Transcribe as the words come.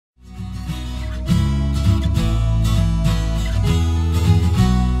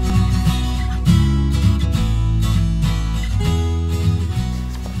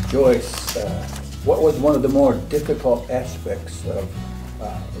Joyce, what was one of the more difficult aspects of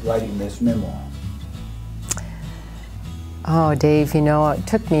writing this memoir? Oh, Dave, you know, it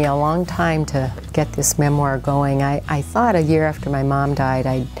took me a long time to get this memoir going. I thought a year after my mom died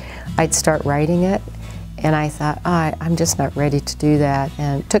I'd start writing it, and I thought, oh, I'm just not ready to do that.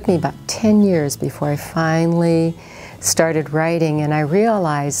 And it took me about 10 years before I finally started writing, and I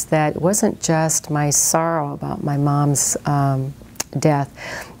realized that it wasn't just my sorrow about my mom's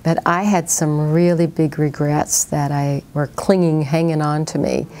death, but I had some really big regrets that were hanging on to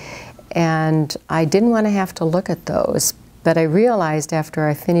me. And I didn't want to have to look at those. But I realized after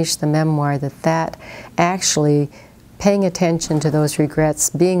I finished the memoir that actually paying attention to those regrets,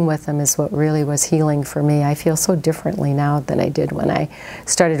 being with them, is what really was healing for me. I feel so differently now than I did when I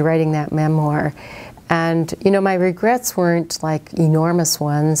started writing that memoir. And, you know, my regrets weren't like enormous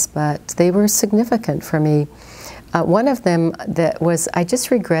ones, but they were significant for me. One of them I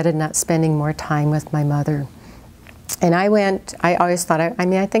just regretted not spending more time with my mother. And I always thought,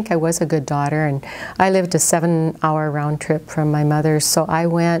 I think I was a good daughter, and I lived a 7-hour round trip from my mother, so I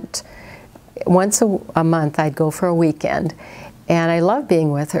went once a month. I'd go for a weekend, and I loved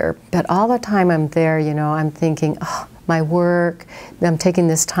being with her, but all the time I'm there, you know, I'm thinking, oh, my work, I'm taking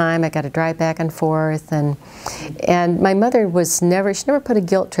this time, I got to drive back and forth, and my mother she never put a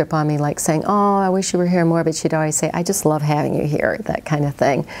guilt trip on me, like saying, oh, I wish you were here more, but she'd always say, I just love having you here, that kind of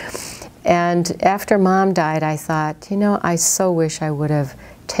thing. And after Mom died, I thought, you know, I so wish I would have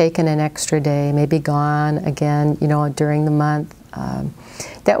taken an extra day, maybe gone again, you know, during the month.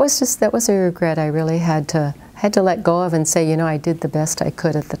 That was a regret I really had to let go of and say, you know, I did the best I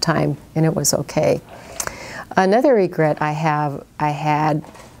could at the time, and it was okay. Another regret I had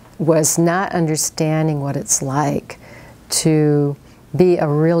was not understanding what it's like to be a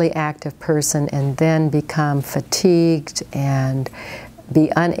really active person and then become fatigued and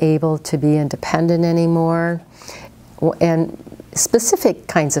be unable to be independent anymore, and specific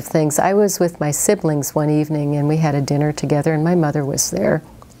kinds of things. I was with my siblings one evening, and we had a dinner together, and my mother was there,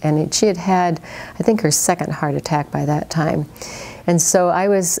 and she had, I think, her second heart attack by that time. And so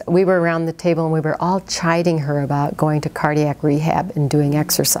we were around the table, and we were all chiding her about going to cardiac rehab and doing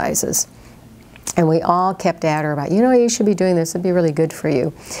exercises. And we all kept at her about, you know, you should be doing this, it'd be really good for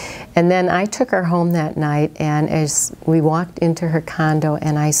you. And then I took her home that night, and as we walked into her condo,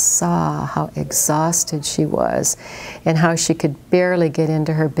 and I saw how exhausted she was and how she could barely get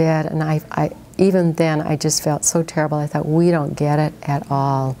into her bed, and even then I just felt so terrible. I thought, we don't get it at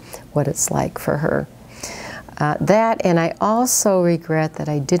all, what it's like for her. And I also regret that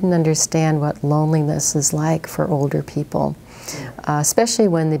I didn't understand what loneliness is like for older people. Especially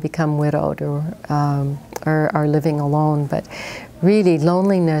when they become widowed or are living alone. But really,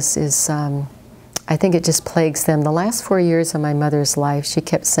 loneliness is, I think it just plagues them. The last 4 years of my mother's life, she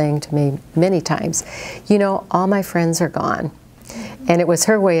kept saying to me many times, you know, all my friends are gone. And it was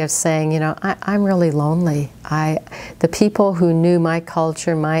her way of saying, you know, I'm really lonely. The people who knew my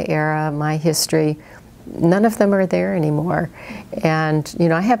culture, my era, my history, none of them are there anymore. And, you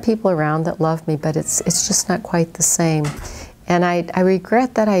know, I have people around that love me, but it's just not quite the same. And I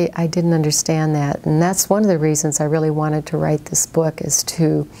regret that I didn't understand that, and that's one of the reasons I really wanted to write this book, is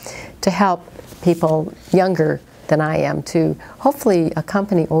to help people younger than I am, to hopefully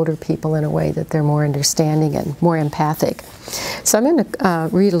accompany older people in a way that they're more understanding and more empathic. So I'm going to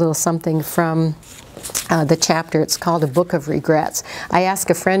read a little something from the chapter. It's called A Book of Regrets. I asked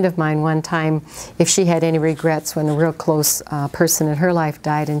a friend of mine one time if she had any regrets when a real close person in her life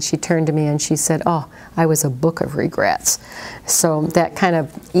died, and she turned to me and she said, oh, I was a book of regrets. So that kind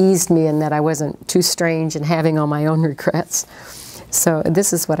of eased me in that I wasn't too strange in having all my own regrets. So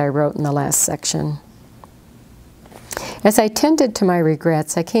this is what I wrote in the last section. As I tended to my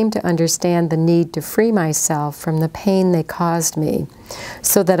regrets, I came to understand the need to free myself from the pain they caused me,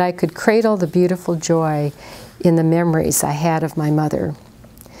 so that I could cradle the beautiful joy in the memories I had of my mother.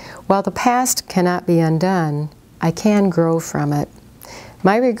 While the past cannot be undone, I can grow from it.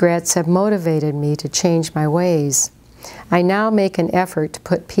 My regrets have motivated me to change my ways. I now make an effort to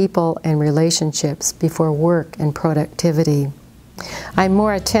put people and relationships before work and productivity. I'm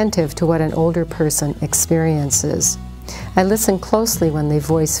more attentive to what an older person experiences. I listen closely when they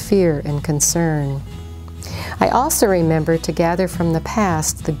voice fear and concern. I also remember to gather from the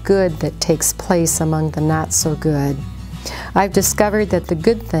past the good that takes place among the not-so-good. I've discovered that the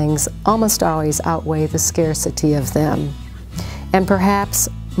good things almost always outweigh the scarcity of them. And perhaps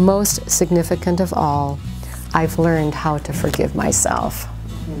most significant of all, I've learned how to forgive myself.